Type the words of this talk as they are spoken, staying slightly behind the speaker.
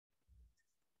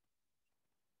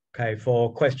Okay,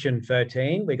 for question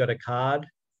 13, we got a card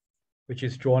which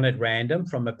is drawn at random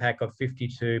from a pack of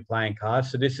 52 playing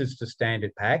cards. So this is the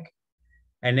standard pack.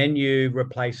 And then you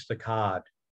replace the card.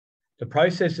 The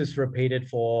process is repeated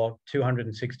for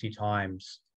 260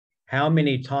 times. How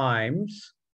many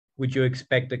times would you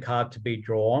expect the card to be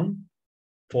drawn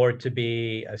for it to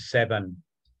be a 7?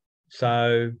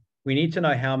 So we need to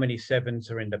know how many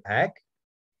 7s are in the pack.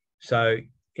 So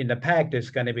in the pack, there's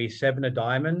going to be 7 of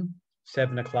diamond,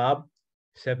 7 of club,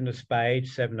 7 of spade,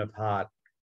 7 of heart.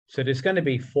 So there's going to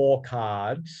be 4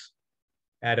 cards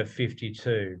out of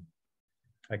 52,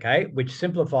 okay, which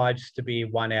simplifies to be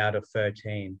 1 out of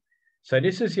 13. So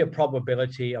this is your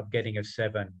probability of getting a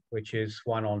 7, which is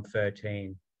 1 on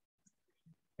 13.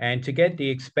 And to get the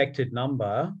expected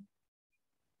number,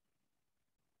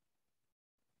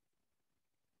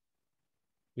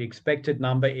 the expected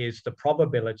number is the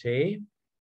probability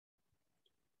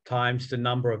times the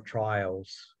number of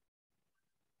trials.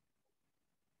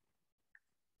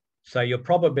 So your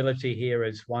probability here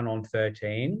is 1 on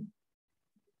 13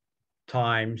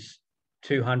 times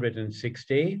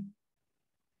 260.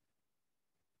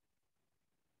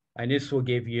 And this will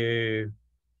give you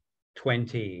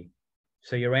 20.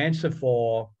 So your answer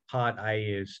for part A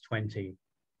is 20.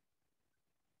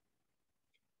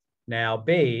 Now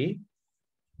B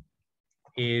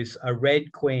is a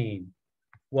red queen.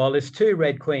 Well, there's 2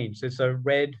 red queens. There's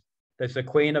a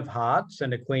queen of hearts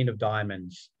and a queen of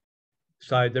diamonds.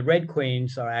 So the red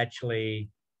queens are actually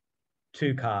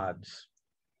 2 cards.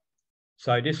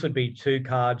 So this would be 2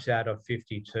 cards out of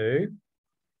 52,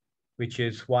 which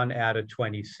is 1 out of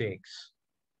 26.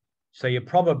 So your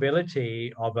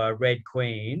probability of a red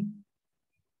queen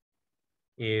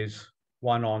is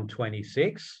 1 on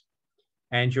 26.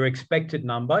 And your expected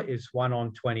number is 1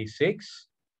 on 26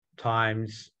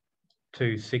 times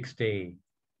 260.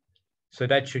 So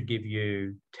that should give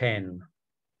you 10.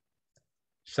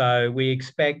 So we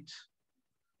expect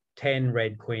 10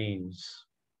 red queens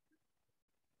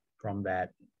from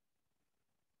that.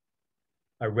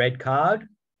 A red card.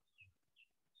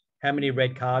 How many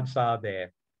red cards are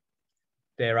there?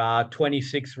 There are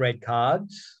 26 red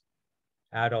cards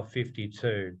out of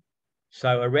 52.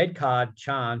 So a red card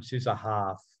chance is a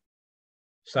half.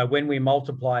 So when we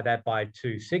multiply that by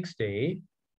 260,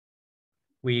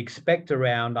 we expect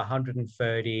around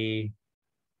 130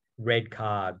 red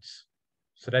cards.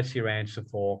 So that's your answer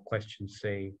for question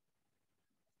C.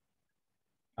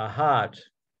 A heart.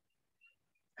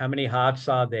 How many hearts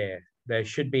are there? There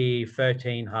should be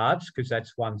 13 hearts because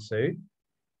that's 1 suit.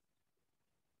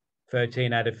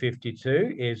 13 out of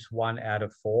 52 is 1 out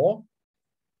of 4.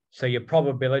 So your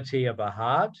probability of a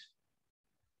heart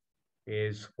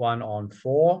is 1 on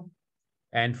 4.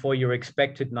 And for your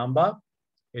expected number,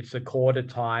 it's a quarter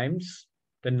times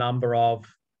the number of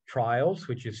trials,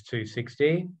 which is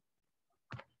 260.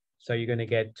 So you're going to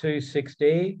get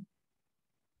 260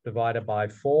 divided by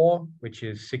 4, which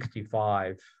is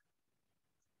 65.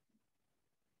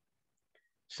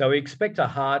 So we expect a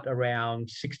heart around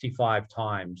 65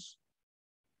 times.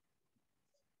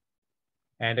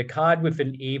 And a card with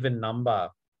an even number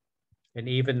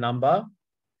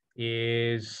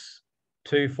is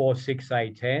 2, 4, 6,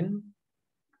 8, 10.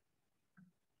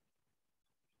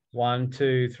 1,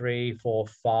 2, 3, 4,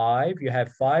 5. You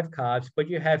have 5 cards, but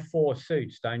you have 4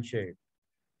 suits, don't you?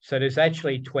 So there's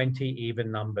actually 20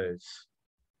 even numbers.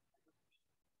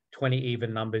 20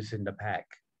 even numbers in the pack.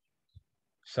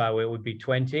 So it would be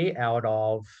 20 out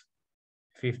of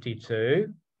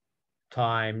 52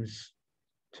 times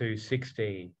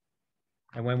 260.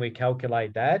 And when we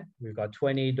calculate that, we've got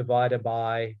 20 divided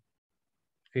by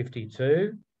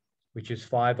 52, which is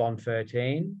 5 on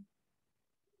 13,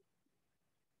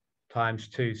 times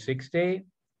 260,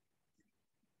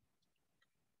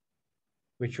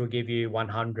 which will give you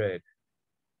 100.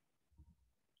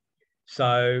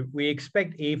 So we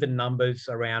expect even numbers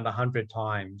around 100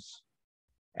 times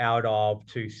out of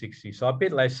 260. So a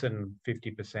bit less than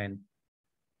 50%.